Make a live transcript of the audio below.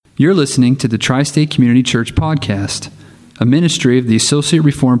You're listening to the Tri-State Community Church Podcast, a ministry of the Associate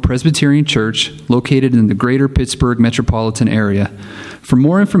Reformed Presbyterian Church located in the greater Pittsburgh metropolitan area. For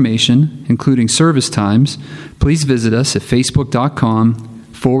more information, including service times, please visit us at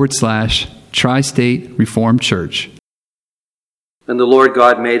facebook.com/Tri-State Reformed Church. And the Lord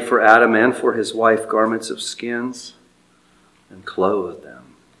God made for Adam and for his wife garments of skins and clothed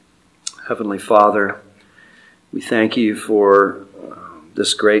them. Heavenly Father, we thank you for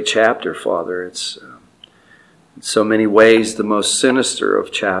this great chapter, Father. It's in so many ways the most sinister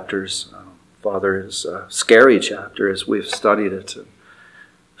of chapters. Father, it's a scary chapter as we've studied it. And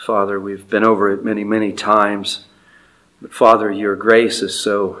Father, we've been over it many, many times. But Father, your grace is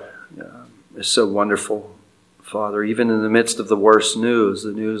so wonderful. Father, even in the midst of the worst news,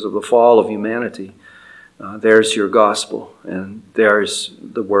 the news of the fall of humanity, there's your gospel and there's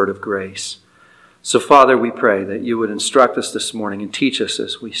the word of grace. So, Father, we pray that you would instruct us this morning and teach us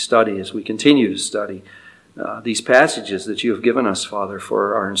as we study, as we continue to study these passages that you have given us, Father,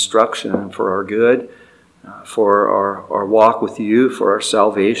 for our instruction and for our good, for our walk with you, for our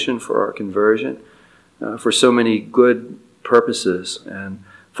salvation, for our conversion, for so many good purposes. And,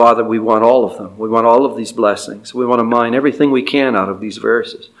 Father, we want all of them. We want all of these blessings. We want to mine everything we can out of these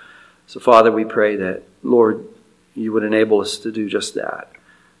verses. So, Father, we pray that, Lord, you would enable us to do just that.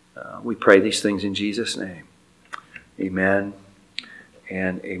 We pray these things in Jesus' name. Amen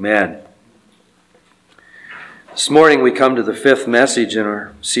and amen. This morning we come to the fifth message in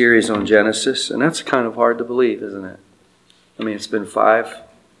our series on Genesis, and that's kind of hard to believe, isn't it? I mean, it's been five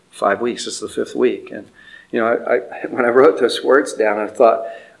weeks. It's the fifth week. And, you know, I when I wrote those words down, I thought,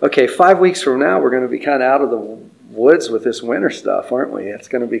 okay, 5 weeks from now we're going to be kind of out of the woods with this winter stuff, aren't we? It's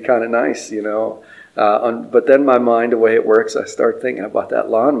going to be kind of nice, you know. But then my mind, the way it works, I start thinking about that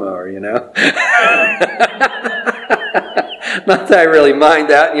lawnmower, you know. Not that I really mind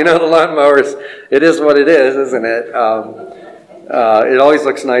that. You know, the lawnmowers, it is what it is, isn't it? It always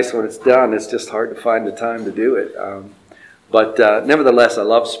looks nice when it's done. It's just hard to find the time to do it. But nevertheless, I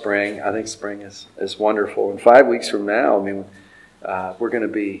love spring. I think spring is wonderful. And 5 weeks from now, I mean, we're going to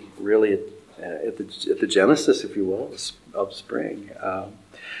be really at the genesis, if you will, of spring.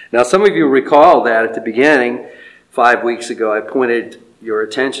 Now, some of you recall that at the beginning, 5 weeks ago, I pointed your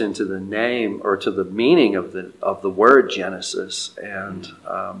attention to the name or to the meaning of the word Genesis, and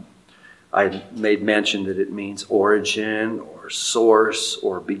I made mention that it means origin or source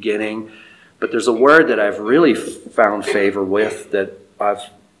or beginning. But there's a word that I've really found favor with that I've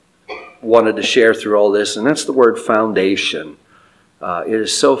wanted to share through all this, and that's the word foundation.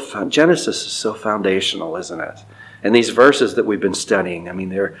 Genesis is so foundational, isn't it? And these verses that we've been studying, I mean,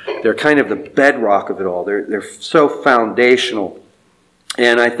 they're kind of the bedrock of it all. They're so foundational.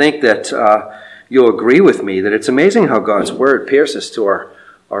 And I think that you'll agree with me that it's amazing how God's word pierces to our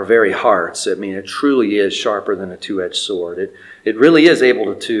very hearts. I mean, it truly is sharper than a two-edged sword. It really is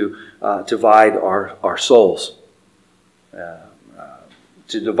able to divide our souls, to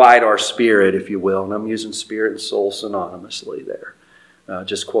divide our spirit, if you will. And I'm using spirit and soul synonymously there.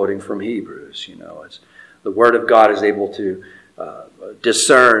 Just quoting from Hebrews, you know, the Word of God is able to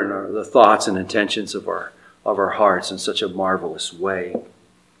discern the thoughts and intentions of our hearts in such a marvelous way.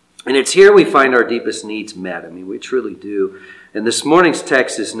 And it's here we find our deepest needs met. I mean, we truly do. And this morning's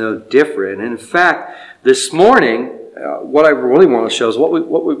text is no different. And in fact, this morning, what I really want to show is what we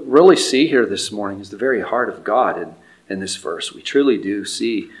really see here this morning is the very heart of God in this verse. We truly do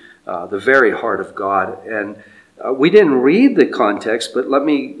see the very heart of God. And we didn't read the context, but let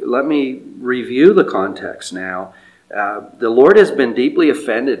me review the context now. The Lord has been deeply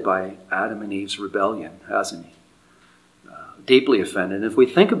offended by Adam and Eve's rebellion, hasn't he? Deeply offended. And if we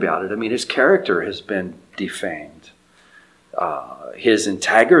think about it, I mean, his character has been defamed. His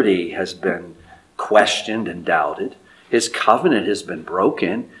integrity has been questioned and doubted. His covenant has been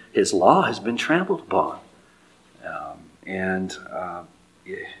broken. His law has been trampled upon.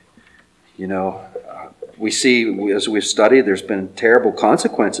 We see, as we've studied, there's been terrible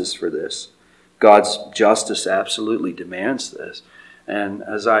consequences for this. God's justice absolutely demands this. And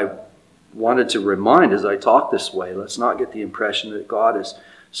as I wanted to remind, as I talk this way, let's not get the impression that God is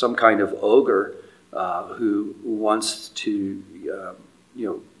some kind of ogre who wants to,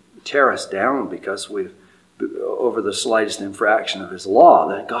 tear us down because we've over the slightest infraction of his law.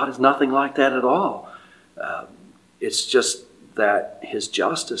 That God is nothing like that at all. It's just that his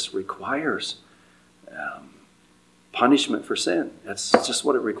justice requires punishment for sin. That's just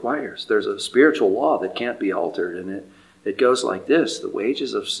what it requires. There's a spiritual law that can't be altered, and it goes like this: the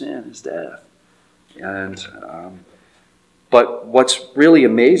wages of sin is death. And but what's really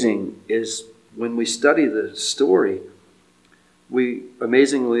amazing is when we study the story, we,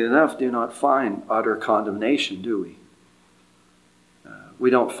 amazingly enough, do not find utter condemnation, do we? We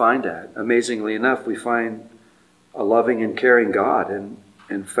don't find that. Amazingly enough, we find a loving and caring God. And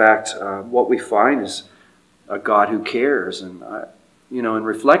in fact, what we find is a God who cares. And, in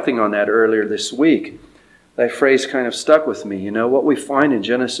reflecting on that earlier this week, that phrase kind of stuck with me. What we find in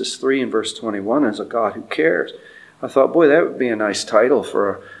Genesis 3 and verse 21 is a God who cares. I thought, boy, that would be a nice title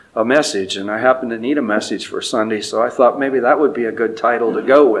for a message. And I happen to need a message for Sunday, so I thought maybe that would be a good title to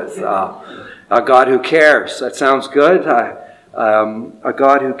go with. A God who cares. That sounds good. A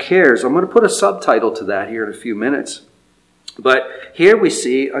God who cares. I'm going to put a subtitle to that here in a few minutes. But here we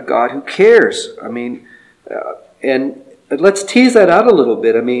see a God who cares. And let's tease that out a little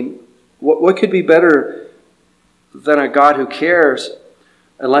bit. What could be better than a God who cares,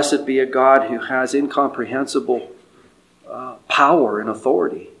 unless it be a God who has incomprehensible power and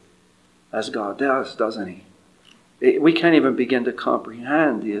authority, as God does, doesn't He? We can't even begin to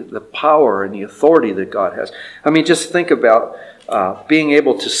comprehend the power and the authority that God has. Just think about being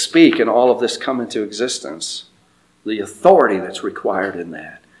able to speak and all of this come into existence. The authority that's required in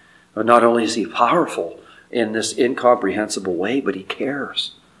that. But not only is He powerful in this incomprehensible way, but He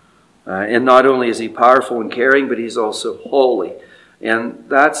cares. And not only is He powerful and caring, but He's also holy. And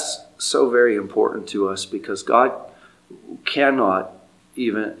that's so very important to us, because God cannot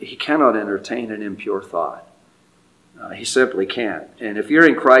entertain an impure thought. He simply can't. And if you're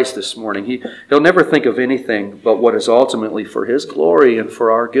in Christ this morning, He'll never think of anything but what is ultimately for His glory and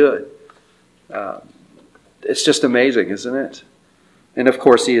for our good. It's just amazing, isn't it? And of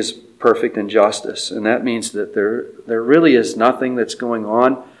course, He is perfect in justice. And that means that there really is nothing that's going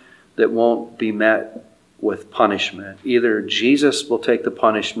on that won't be met with punishment. Either Jesus will take the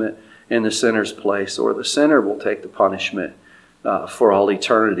punishment in the sinner's place, or the sinner will take the punishment for all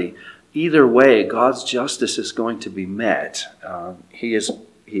eternity. Either way, God's justice is going to be met. He is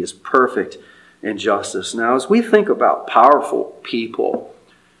perfect in justice. Now, as we think about powerful people,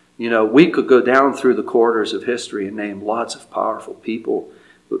 we could go down through the corridors of history and name lots of powerful people,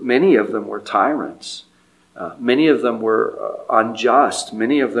 but many of them were tyrants. Many of them were unjust.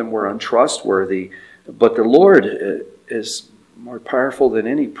 Many of them were untrustworthy. But the Lord is more powerful than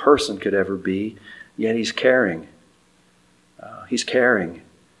any person could ever be, yet He's caring. He's caring.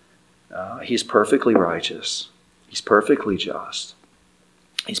 He's perfectly righteous. He's perfectly just.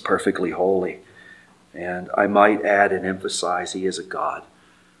 He's perfectly holy. And I might add and emphasize, He is a God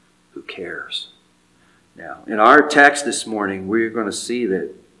who cares. Now, in our text this morning, we're going to see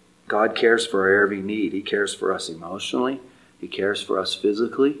that God cares for our every need. He cares for us emotionally. He cares for us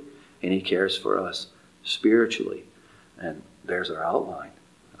physically. And He cares for us spiritually. And there's our outline.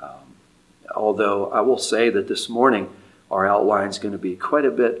 Although I will say that this morning, our outline is going to be quite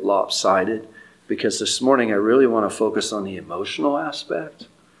a bit lopsided, because this morning I really want to focus on the emotional aspect.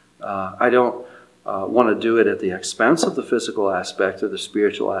 I don't want to do it at the expense of the physical aspect or the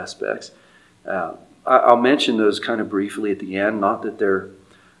spiritual aspects. I'll mention those kind of briefly at the end, not to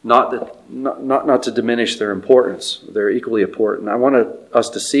diminish their importance. They're equally important. I want us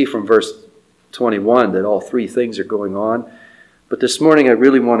to see from verse 21 that all three things are going on. But this morning I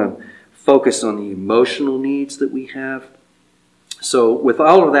really want to focus on the emotional needs that we have. So with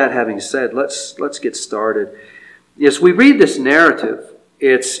all of that having said, let's get started. As we read this narrative,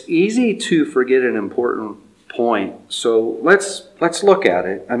 it's easy to forget an important point. So let's look at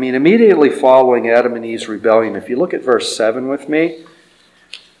it. Immediately following Adam and Eve's rebellion, if you look at verse 7 with me,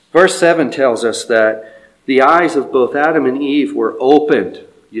 verse 7 tells us that the eyes of both Adam and Eve were opened.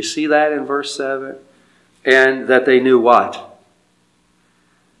 You see that in verse 7? And that they knew what?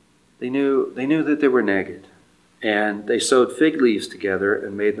 They knew that they were naked. And they sewed fig leaves together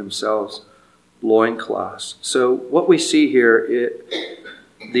and made themselves loincloths. So what we see here,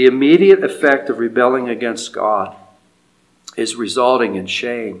 the immediate effect of rebelling against God is resulting in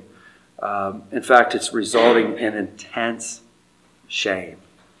shame. In fact, it's resulting in intense shame.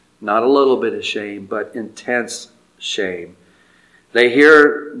 Not a little bit of shame, but intense shame. They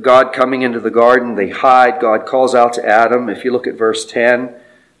hear God coming into the garden. They hide. God calls out to Adam. If you look at verse 10,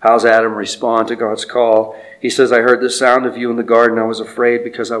 how's Adam respond to God's call? He says, I heard the sound of you in the garden. I was afraid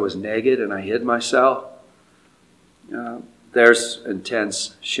because I was naked and I hid myself. There's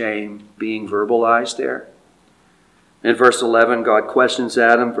intense shame being verbalized there. In verse 11, God questions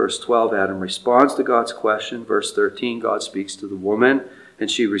Adam. Verse 12, Adam responds to God's question. Verse 13, God speaks to the woman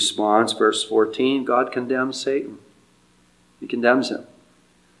and she responds. Verse 14, God condemns Satan. He condemns him.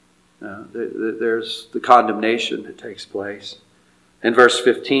 There's the condemnation that takes place. In verse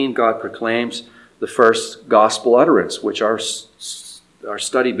 15, God proclaims the first gospel utterance, which our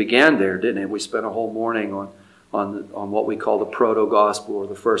study began there, didn't it? We spent a whole morning on what we call the proto-gospel or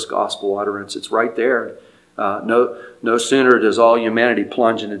the first gospel utterance. It's right there. No sooner does all humanity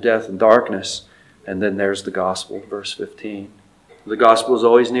plunge into death and darkness, and then there's the gospel, verse 15. The gospel is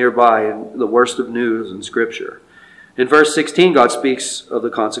always nearby, and the worst of news in Scripture. In verse 16, God speaks of the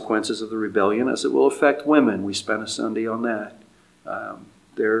consequences of the rebellion as it will affect women. We spent a Sunday on that.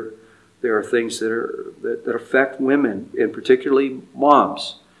 There are things that affect women, and particularly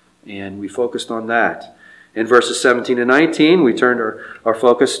moms, and we focused on that. In verses 17 and 19, we turned our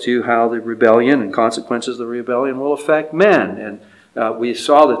focus to how the rebellion and consequences of the rebellion will affect men. And we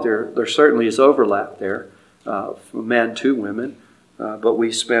saw that there certainly is overlap there from men to women, but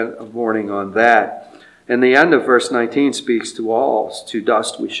we spent a morning on that. And the end of verse 19 speaks to all. To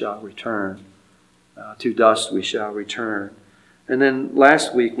dust we shall return. To dust we shall return. And then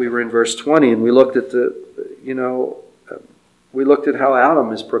last week we were in verse 20, and we looked at how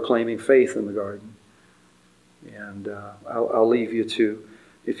Adam is proclaiming faith in the garden. And I'll leave you to,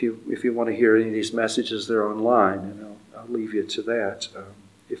 if you want to hear any of these messages, they're online, and I'll leave you to that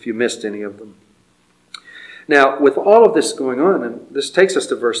if you missed any of them. Now, with all of this going on, and this takes us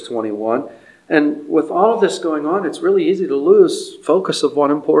to verse 21, and with all of this going on, it's really easy to lose focus of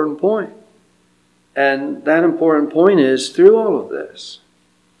one important point. And that important point is, through all of this,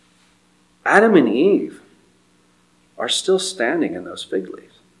 Adam and Eve are still standing in those fig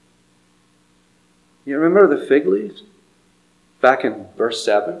leaves. You remember the fig leaves? Back in verse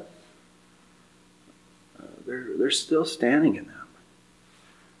 7? They're still standing in them.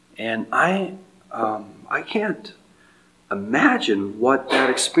 And I can't imagine what that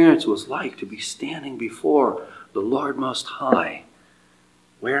experience was like, to be standing before the Lord Most High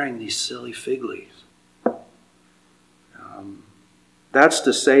wearing these silly fig leaves. That's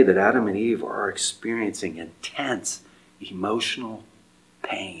to say that Adam and Eve are experiencing intense emotional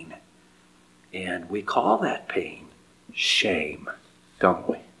pain. And we call that pain shame, don't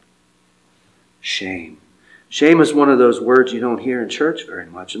we? Shame. Shame is one of those words you don't hear in church very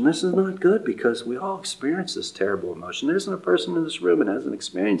much. And this is not good, because we all experience this terrible emotion. There isn't a person in this room that hasn't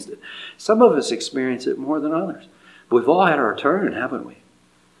experienced it. Some of us experience it more than others. But we've all had our turn, haven't we?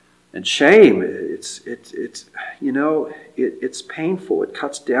 And shame, it's painful. It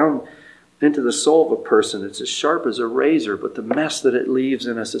cuts down into the soul of a person. It's as sharp as a razor, but the mess that it leaves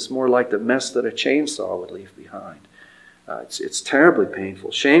in us is more like the mess that a chainsaw would leave behind. It's terribly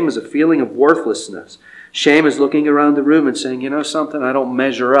painful. Shame is a feeling of worthlessness. Shame is looking around the room and saying, you know something, I don't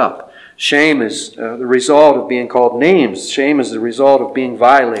measure up. Shame is the result of being called names. Shame is the result of being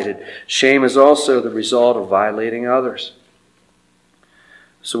violated. Shame is also the result of violating others.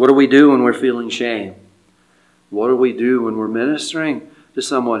 So what do we do when we're feeling shame? What do we do when we're ministering to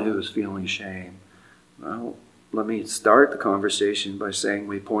someone who is feeling shame? Well, let me start the conversation by saying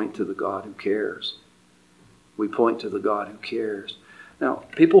we point to the God who cares. We point to the God who cares. Now,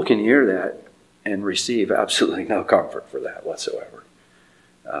 people can hear that and receive absolutely no comfort for that whatsoever.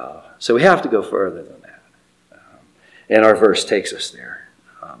 So we have to go further than that. And our verse takes us there.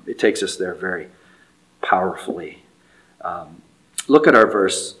 It takes us there very powerfully. Look at our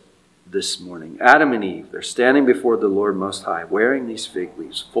verse this morning. Adam and Eve, they're standing before the Lord Most High, wearing these fig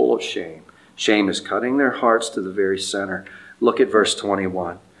leaves, full of shame. Shame is cutting their hearts to the very center. Look at verse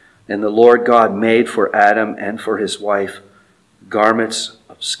 21. And the Lord God made for Adam and for his wife garments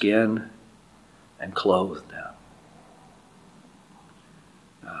of skin and clothed them.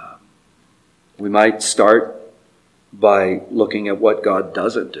 We might start by looking at what God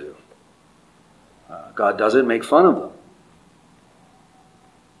doesn't do. God doesn't make fun of them.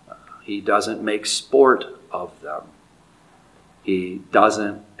 He doesn't make sport of them. He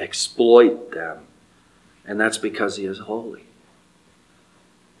doesn't exploit them. And that's because he is holy.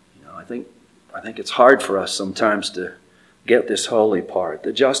 I think it's hard for us sometimes to get this holy part,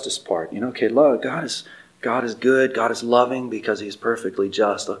 the justice part. Okay, look, God is good, God is loving because he's perfectly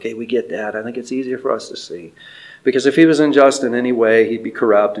just. Okay, we get that. I think it's easier for us to see. Because if he was unjust in any way, he'd be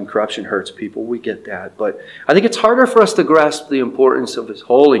corrupt, and corruption hurts people. We get that. But I think it's harder for us to grasp the importance of his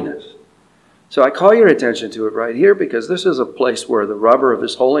holiness. So I call your attention to it right here, because this is a place where the rubber of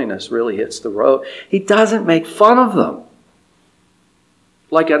his holiness really hits the road. He doesn't make fun of them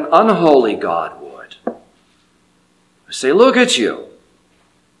like an unholy God would. Say, look at you.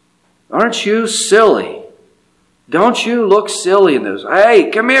 Aren't you silly? Don't you look silly in this?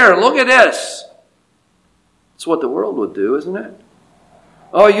 Hey, come here, look at this. It's what the world would do, isn't it?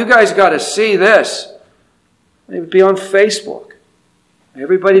 Oh, you guys got to see this. It would be on Facebook.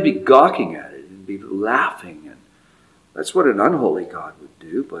 Everybody would be gawking at it and be laughing. And that's what an unholy God would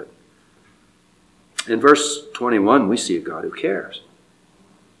do. But in verse 21, we see a God who cares.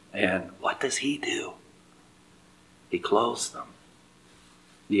 And what does he do? He clothes them.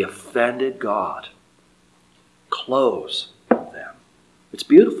 The offended God clothes them. It's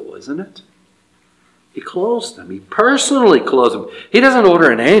beautiful, isn't it? He clothes them. He personally clothes them. He doesn't order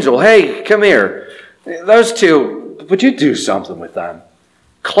an angel, hey, come here. Those two, would you do something with them?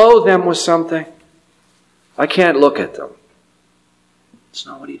 Clothe them with something? I can't look at them. It's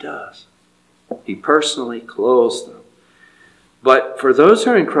not what he does. He personally clothes them. But for those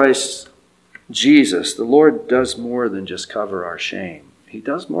who are in Christ Jesus, the Lord does more than just cover our shame. He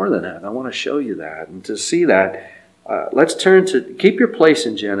does more than that. I want to show you that. And to see that, let's turn to, keep your place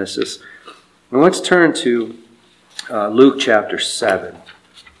in Genesis, and let's turn to Luke chapter 7.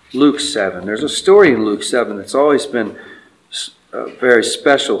 Luke 7. There's a story in Luke 7 that's always been very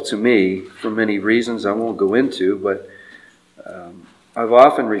special to me for many reasons I won't go into, but I've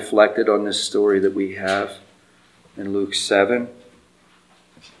often reflected on this story that we have in Luke 7.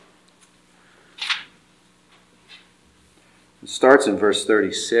 It starts in verse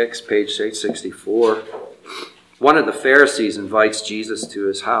 36, page 864. One of the Pharisees invites Jesus to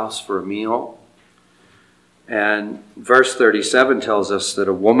his house for a meal. And verse 37 tells us that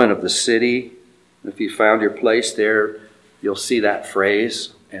a woman of the city, if you found your place there, you'll see that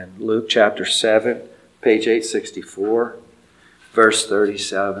phrase in Luke chapter 7, page 864, verse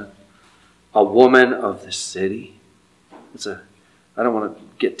 37. A woman of the city. I don't want to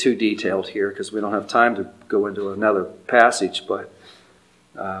get too detailed here because we don't have time to go into another passage, but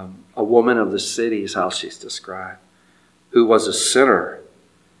a woman of the city is how she's described, who was a sinner.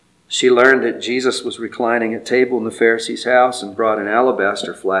 She learned that Jesus was reclining at table in the Pharisee's house and brought an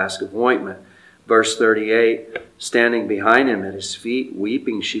alabaster flask of ointment. Verse 38, standing behind him at his feet,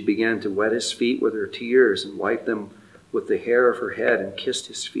 weeping, she began to wet his feet with her tears and wiped them with the hair of her head and kissed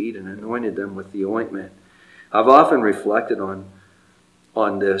his feet and anointed them with the ointment. I've often reflected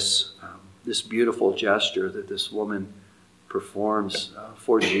on this beautiful gesture that this woman performs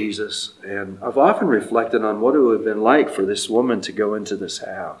for Jesus. And I've often reflected on what it would have been like for this woman to go into this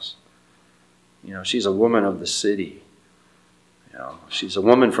house. You know, she's a woman of the city. You know, she's a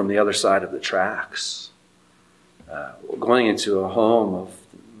woman from the other side of the tracks, going into a home of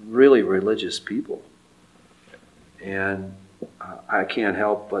really religious people. And I can't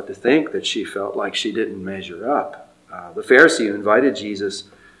help but to think that she felt like she didn't measure up. The Pharisee who invited Jesus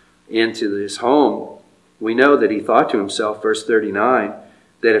into his home, we know that he thought to himself, verse 39,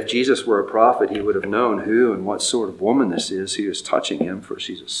 that if Jesus were a prophet, he would have known who and what sort of woman this is who is touching him, for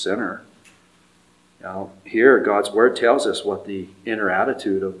she's a sinner. Now, here God's word tells us what the inner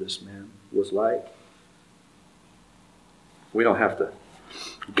attitude of this man was like. We don't have to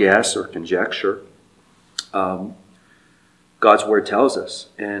guess or conjecture. God's word tells us.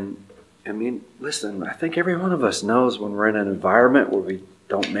 And I mean, listen, I think every one of us knows when we're in an environment where we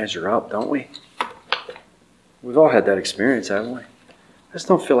don't measure up, don't we? We've all had that experience, haven't we? I just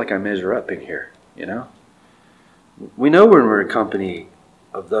don't feel like I measure up in here, you know? We know when we're in company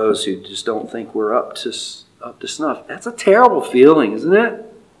of those who just don't think we're up to snuff. That's a terrible feeling, isn't it?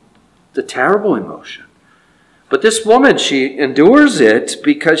 It's a terrible emotion. But this woman, she endures it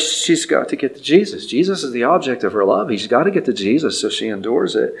because she's got to get to Jesus. Jesus is the object of her love. She's got to get to Jesus, so she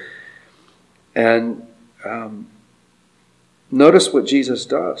endures it. And notice what Jesus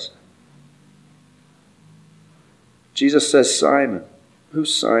does. Jesus says, Simon.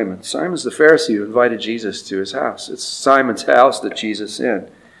 Who's Simon? Simon's the Pharisee who invited Jesus to his house. It's Simon's house that Jesus is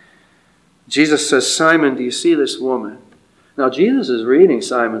in. Jesus says, Simon, do you see this woman? Now, Jesus is reading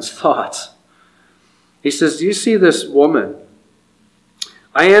Simon's thoughts. He says, do you see this woman?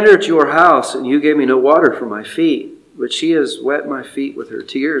 I entered your house and you gave me no water for my feet, but she has wet my feet with her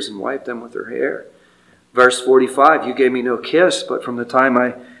tears and wiped them with her hair. Verse 45, you gave me no kiss, but from the time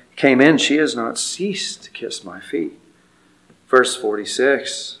I came in, she has not ceased to kiss my feet. Verse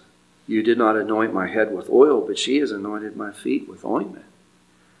 46, you did not anoint my head with oil, but she has anointed my feet with ointment.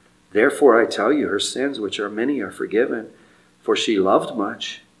 Therefore I tell you, her sins, which are many, are forgiven, for she loved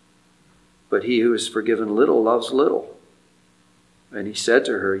much. But he who is forgiven little loves little. And he said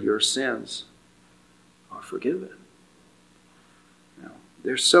to her, your sins are forgiven. Now,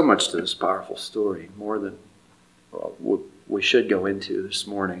 there's so much to this powerful story, more than we should go into this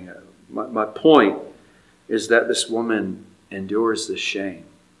morning. My point is that this woman endures this shame.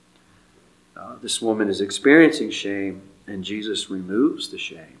 This woman is experiencing shame, and Jesus removes the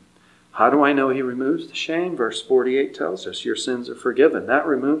shame. How do I know he removes the shame? Verse 48 tells us, your sins are forgiven. That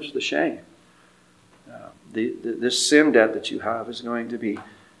removes the shame. This sin debt that you have is going to be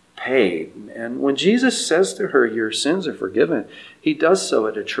paid. And when Jesus says to her, your sins are forgiven, he does so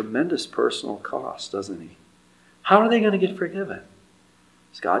at a tremendous personal cost, doesn't he? How are they going to get forgiven?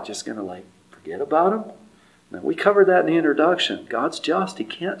 Is God just going to forget about them? Now, we covered that in the introduction. God's just. He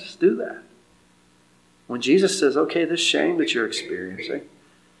can't just do that. When Jesus says, okay, this shame that you're experiencing,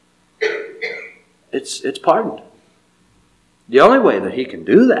 it's pardoned. The only way that he can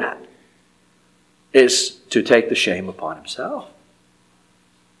do that is to take the shame upon himself,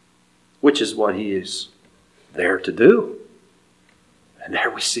 which is what he is there to do. And there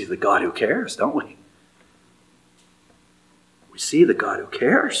we see the God who cares, don't we? We see the God who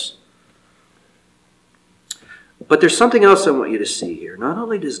cares. But there's something else I want you to see here. Not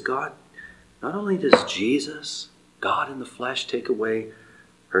only does Jesus, God in the flesh, take away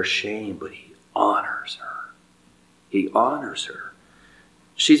her shame, but he honors her. He honors her.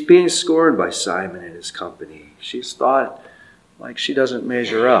 She's being scorned by Simon and his company. She's thought like she doesn't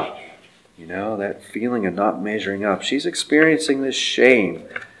measure up. You know, that feeling of not measuring up. She's experiencing this shame.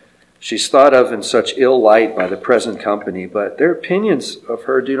 She's thought of in such ill light by the present company, but their opinions of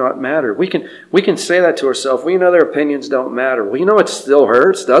her do not matter. We can say that to ourselves. We know their opinions don't matter. Well, you know it still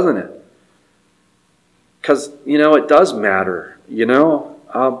hurts, doesn't it? Because, it does matter,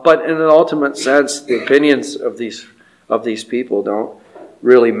 But in an ultimate sense, the opinions of these people don't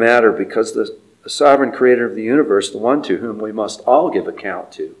really matter, because the sovereign creator of the universe, the one to whom we must all give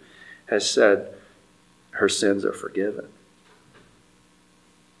account to, has said her sins are forgiven.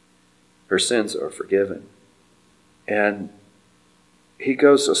 Her sins are forgiven. And he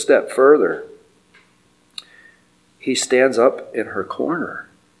goes a step further. He stands up in her corner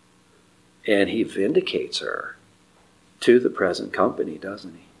and he vindicates her to the present company,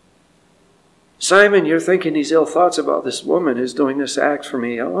 doesn't he? Simon, you're thinking these ill thoughts about this woman who's doing this act for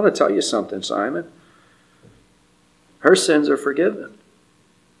me. I want to tell you something, Simon. Her sins are forgiven.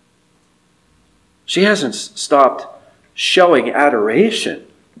 She hasn't stopped showing adoration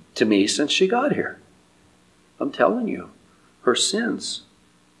to me since she got here. I'm telling you, her sins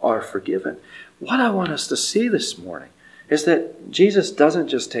are forgiven. What I want us to see this morning is that Jesus doesn't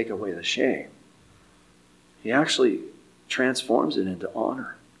just take away the shame. He actually transforms it into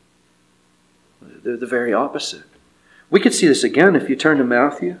honor. They're the very opposite. We could see this again if you turn to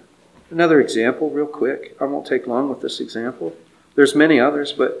Matthew. Another example real quick. I won't take long with this example. There's many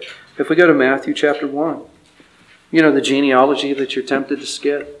others, but if we go to Matthew chapter 1, the genealogy that you're tempted to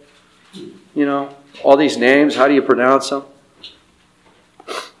skip. All these names, how do you pronounce them?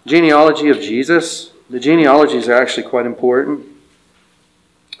 Genealogy of Jesus. The genealogies are actually quite important.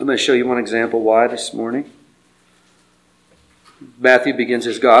 I'm going to show you one example why this morning. Matthew begins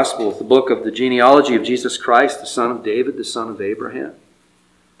his gospel with the book of the genealogy of Jesus Christ, the son of David, the son of Abraham.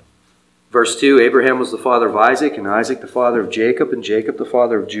 Verse 2, Abraham was the father of Isaac, and Isaac the father of Jacob, and Jacob the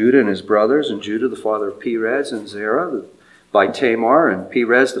father of Judah and his brothers, and Judah the father of Perez and Zerah by Tamar, and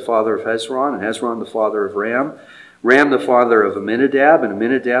Perez the father of Hezron, and Hezron the father of Ram, Ram the father of Amminadab, and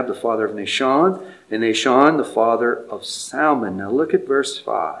Amminadab the father of Nahshon, and Nahshon the father of Salmon. Now look at verse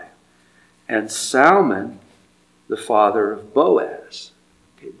 5. And Salmon the father of Boaz.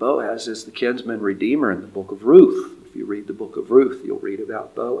 Okay, Boaz is the kinsman redeemer in the book of Ruth. If you read the book of Ruth, you'll read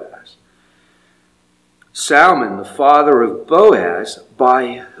about Boaz. Salmon, the father of Boaz,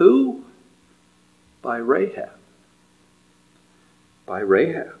 by who? By Rahab. By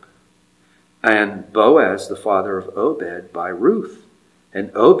Rahab. And Boaz, the father of Obed, by Ruth.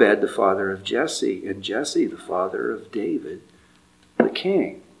 And Obed, the father of Jesse. And Jesse, the father of David, the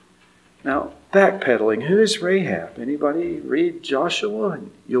king. Now, backpedaling, who is Rahab? Anybody read Joshua?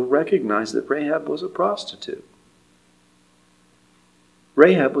 And you'll recognize that Rahab was a prostitute.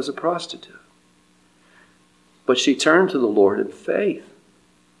 Rahab was a prostitute. But she turned to the Lord in faith.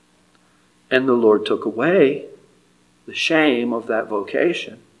 And the Lord took away the shame of that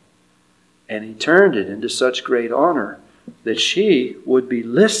vocation. And he turned it into such great honor that she would be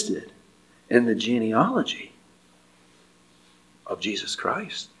listed in the genealogy of Jesus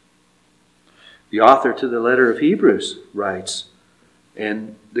Christ. The author to the letter of Hebrews writes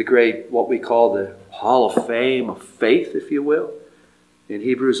in the great, what we call the Hall of Fame of faith, if you will, in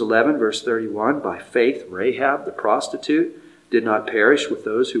Hebrews 11, verse 31, by faith Rahab, the prostitute, did not perish with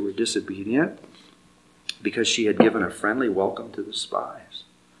those who were disobedient, because she had given a friendly welcome to the spies.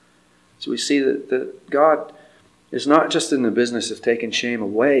 So we see that God is not just in the business of taking shame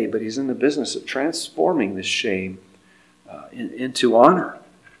away, but he's in the business of transforming this shame into honor.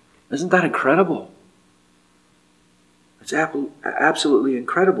 Isn't that incredible? It's absolutely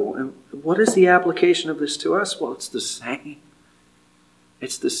incredible. And what is the application of this to us? Well, it's the same.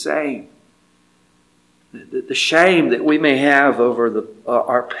 It's the same. The shame that we may have over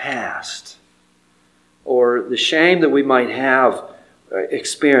our past, or the shame that we might have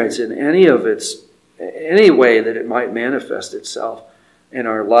experienced in any way that it might manifest itself in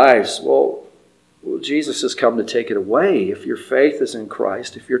our lives. Well, Well, Jesus has come to take it away. If your faith is in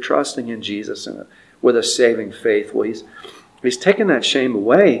Christ, if you're trusting in Jesus with a saving faith, well, He's taken that shame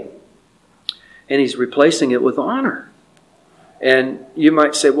away and He's replacing it with honor. And you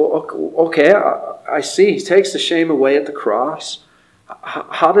might say, well, okay, I see. He takes the shame away at the cross.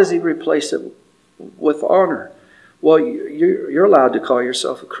 How does He replace it with honor? Well, you're allowed to call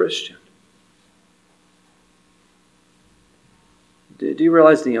yourself a Christian. Do you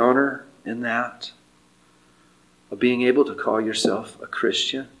realize the honor in that? Of being able to call yourself a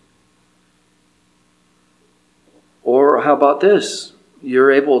Christian? Or how about this?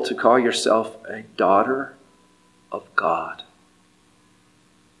 You're able to call yourself a daughter of God.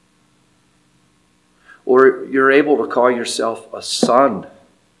 Or you're able to call yourself a son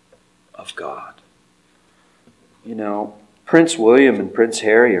of God. You know, Prince William and Prince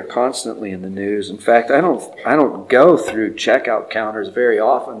Harry are constantly in the news. In fact, I don't go through checkout counters very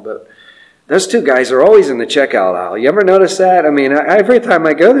often, but those two guys are always in the checkout aisle. You ever notice that? I mean, every time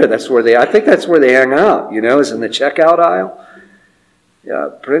I go there, I think that's where they hang out, is in the checkout aisle. Yeah,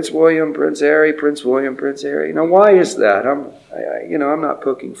 Prince William, Prince Harry, Prince William, Prince Harry. Now, why is that? I'm not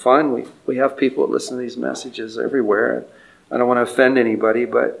poking fun. We have people that listen to these messages everywhere. I don't want to offend anybody,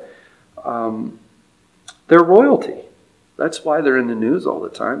 but they're royalty. That's why they're in the news all the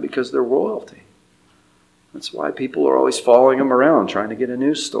time, because they're royalty. That's why people are always following them around, trying to get a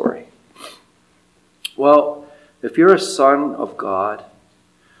news story. Well, if you're a son of God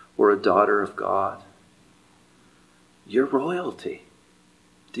or a daughter of God, you're royalty.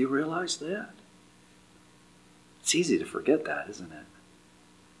 Do you realize that? It's easy to forget that, isn't it?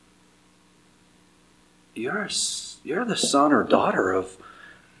 You're the son or daughter of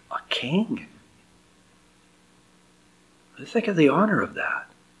a king. Think of the honor of that.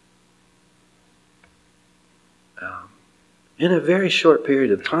 In a very short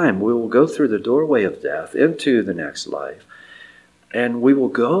period of time, we will go through the doorway of death into the next life. And we will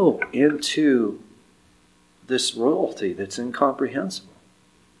go into this royalty that's incomprehensible.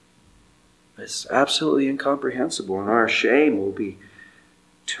 It's absolutely incomprehensible. And our shame will be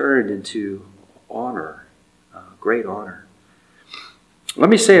turned into honor, great honor.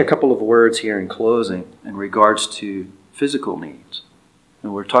 Let me say a couple of words here in closing in regards to physical needs.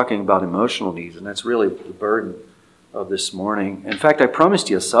 And we're talking about emotional needs, and that's really the burden of this morning. In fact, I promised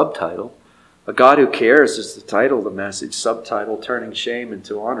you a subtitle. A God Who Cares is the title of the message. Subtitle, Turning Shame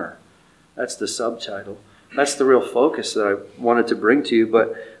into Honor. That's the subtitle. That's the real focus that I wanted to bring to you.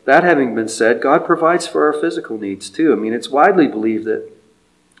 But that having been said, God provides for our physical needs too. I mean, it's widely believed that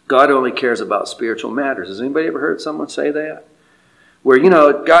God only cares about spiritual matters. Has anybody ever heard someone say that? Where,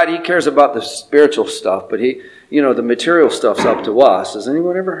 God, He cares about the spiritual stuff, but the material stuff's up to us. Has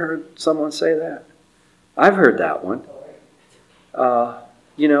anyone ever heard someone say that? I've heard that one.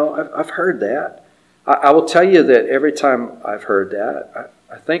 I've heard that. I will tell you that every time I've heard that,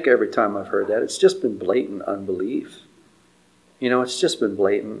 I think every time I've heard that, it's just been blatant unbelief. It's just been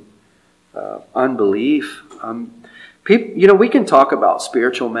blatant unbelief. People, we can talk about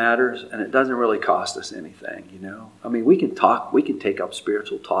spiritual matters, and it doesn't really cost us anything. I mean, we can take up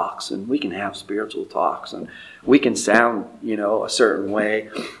spiritual talks, and we can have spiritual talks, and we can sound, a certain way,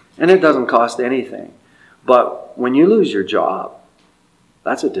 and it doesn't cost anything. But when you lose your job,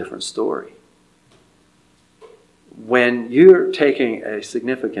 that's a different story. When you're taking a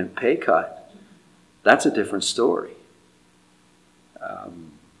significant pay cut, that's a different story.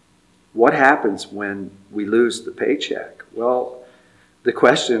 What happens when we lose the paycheck? Well, the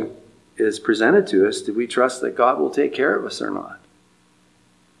question is presented to us, do we trust that God will take care of us or not?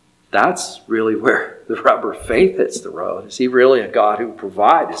 That's really where the rubber faith hits the road. Is He really a God who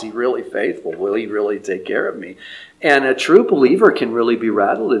provides? Is He really faithful? Will He really take care of me? And a true believer can really be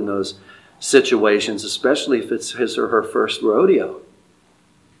rattled in those situations, especially if it's his or her first rodeo.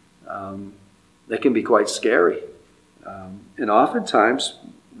 They can be quite scary. And oftentimes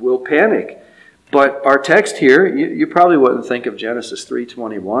we'll panic. But our text here, you probably wouldn't think of Genesis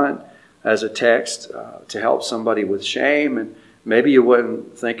 3:21 as a text to help somebody with shame, and maybe you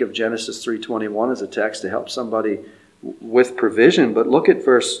wouldn't think of Genesis 3:21 as a text to help somebody with provision. But look at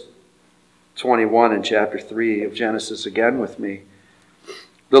verse 21 in chapter 3 of Genesis again with me.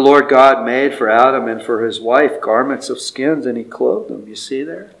 The Lord God made for Adam and for his wife garments of skins, and He clothed them. You see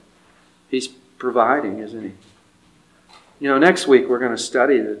there? He's providing, isn't He? Next week we're going to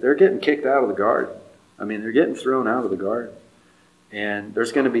study that they're getting kicked out of the garden. I mean, they're getting thrown out of the garden. And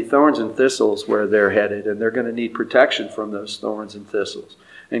there's going to be thorns and thistles where they're headed, and they're going to need protection from those thorns and thistles.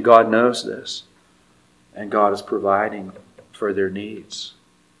 And God knows this. And God is providing for their needs,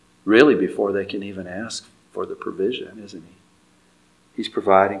 really before they can even ask for the provision, isn't He? He's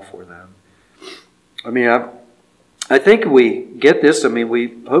providing for them. I think we get this.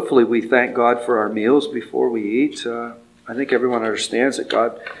 Hopefully we thank God for our meals before we eat. I think everyone understands that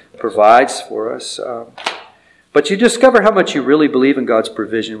God provides for us. But you discover how much you really believe in God's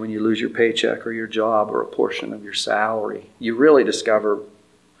provision when you lose your paycheck or your job or a portion of your salary. You really discover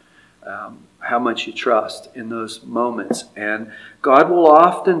how much you trust in those moments. And God will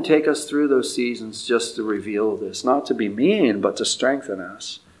often take us through those seasons just to reveal this, not to be mean, but to strengthen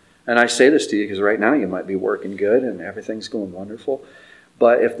us. And I say this to you because right now you might be working good and everything's going wonderful.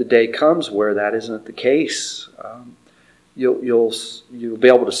 But if the day comes where that isn't the case, you'll be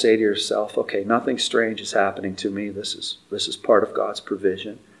able to say to yourself, okay, nothing strange is happening to me. This is part of God's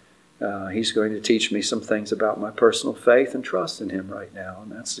provision. He's going to teach me some things about my personal faith and trust in Him right now.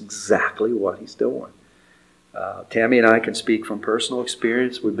 And that's exactly what He's doing. Tammy and I can speak from personal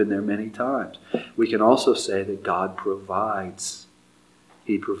experience. We've been there many times. We can also say that God provides.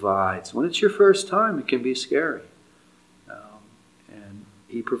 He provides. When it's your first time, it can be scary. And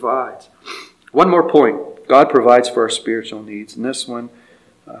He provides. One more point. God provides for our spiritual needs. And this one,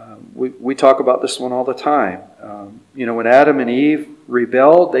 we talk about this one all the time. When Adam and Eve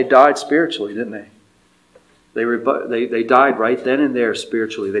rebelled, they died spiritually, didn't they? They died right then and there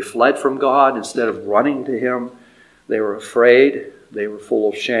spiritually. They fled from God instead of running to Him. They were afraid. They were full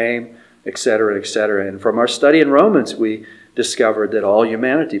of shame, etc., etc. And from our study in Romans, we discovered that all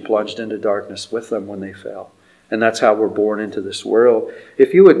humanity plunged into darkness with them when they fell. And that's how we're born into this world.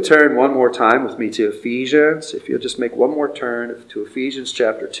 If you would turn one more time with me to Ephesians, if you'll just make one more turn to Ephesians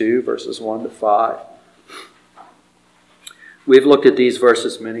chapter 2, verses 1 to 5. We've looked at these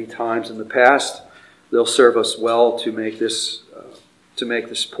verses many times in the past. They'll serve us well to make this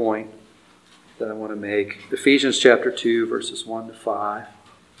point that I want to make. Ephesians chapter 2, verses 1 to 5.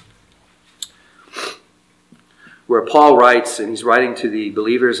 Where Paul writes, and he's writing to the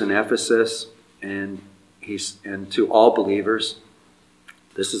believers in Ephesus, and to all believers.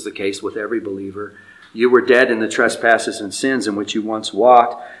 This is the case with every believer. You were dead in the trespasses and sins in which you once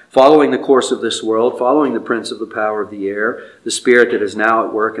walked, following the course of this world, following the prince of the power of the air, the spirit that is now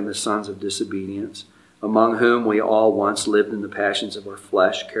at work in the sons of disobedience, among whom we all once lived in the passions of our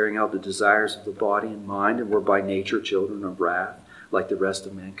flesh, carrying out the desires of the body and mind, and were by nature children of wrath, like the rest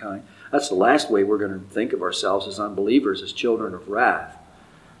of mankind. That's the last way we're going to think of ourselves as unbelievers, as children of wrath.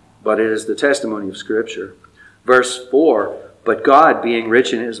 But it is the testimony of Scripture. Verse 4, but God, being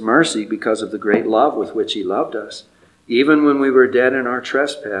rich in His mercy, because of the great love with which He loved us, even when we were dead in our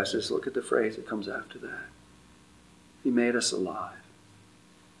trespasses, look at the phrase that comes after that. He made us alive.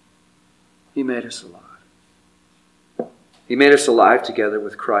 He made us alive. He made us alive together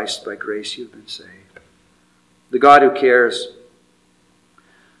with Christ. By grace you've been saved. The God who cares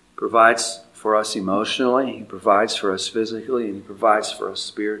provides for us emotionally, He provides for us physically, and He provides for us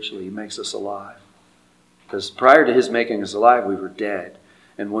spiritually. He makes us alive. Because prior to His making us alive, we were dead.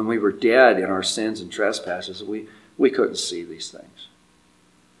 And when we were dead in our sins and trespasses, we couldn't see these things.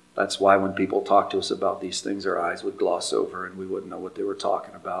 That's why when people talk to us about these things, our eyes would gloss over and we wouldn't know what they were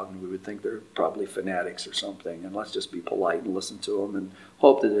talking about, and we would think they're probably fanatics or something. And let's just be polite and listen to them and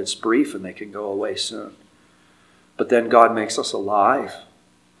hope that it's brief and they can go away soon. But then God makes us alive.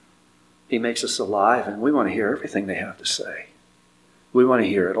 He makes us alive, and we want to hear everything they have to say. We want to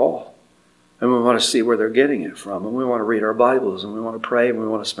hear it all. And we want to see where they're getting it from. And we want to read our Bibles, and we want to pray, and we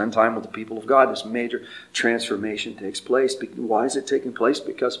want to spend time with the people of God. This major transformation takes place. Why is it taking place?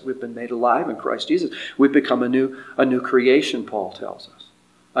 Because we've been made alive in Christ Jesus. We've become a new creation, Paul tells us.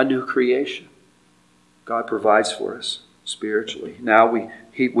 A new creation. God provides for us spiritually. Now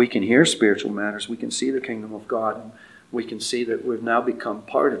we can hear spiritual matters. We can see the kingdom of God, and we can see that we've now become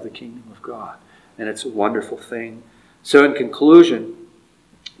part of the kingdom of God. And it's a wonderful thing. So in conclusion,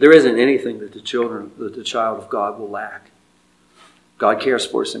 there isn't anything that the child of God will lack. God cares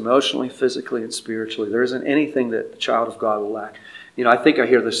for us emotionally, physically, and spiritually. There isn't anything that the child of God will lack. I think I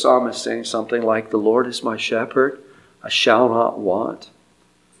hear the psalmist saying something like, the Lord is my shepherd, I shall not want.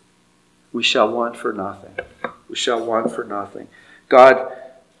 We shall want for nothing. We shall want for nothing. God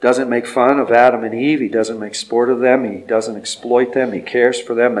doesn't make fun of Adam and Eve. He doesn't make sport of them. He doesn't exploit them. He cares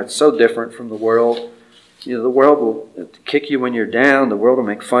for them. That's so different from the world. The world will kick you when you're down. The world will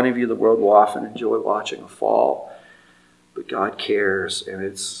make fun of you. The world will often enjoy watching a fall. But God cares, and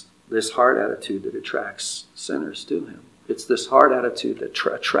it's this heart attitude that attracts sinners to Him. It's this heart attitude that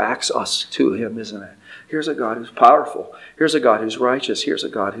attracts us to Him, isn't it? Here's a God who's powerful. Here's a God who's righteous. Here's a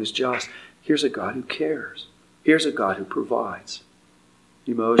God who's just. Here's a God who cares. Here's a God who provides.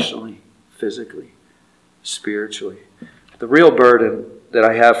 Emotionally, physically, spiritually. The real burden that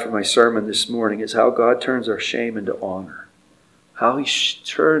I have for my sermon this morning is how God turns our shame into honor. How He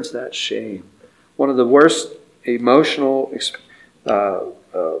turns that shame. one of the worst emotional, some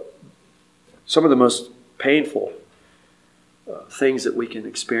of the most painful things that we can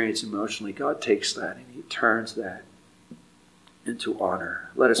experience emotionally, God takes that and He turns that into honor.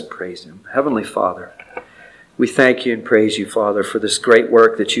 Let us praise Him. Heavenly Father, we thank You and praise You, Father, for this great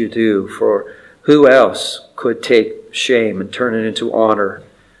work that You do. For who else could take shame and turn it into honor?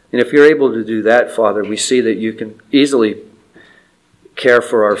 And if You're able to do that, Father, we see that You can easily care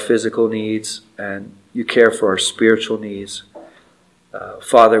for our physical needs and You care for our spiritual needs.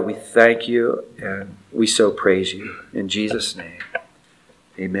 Father, we thank You and we so praise You. In Jesus' name,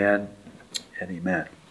 amen and amen.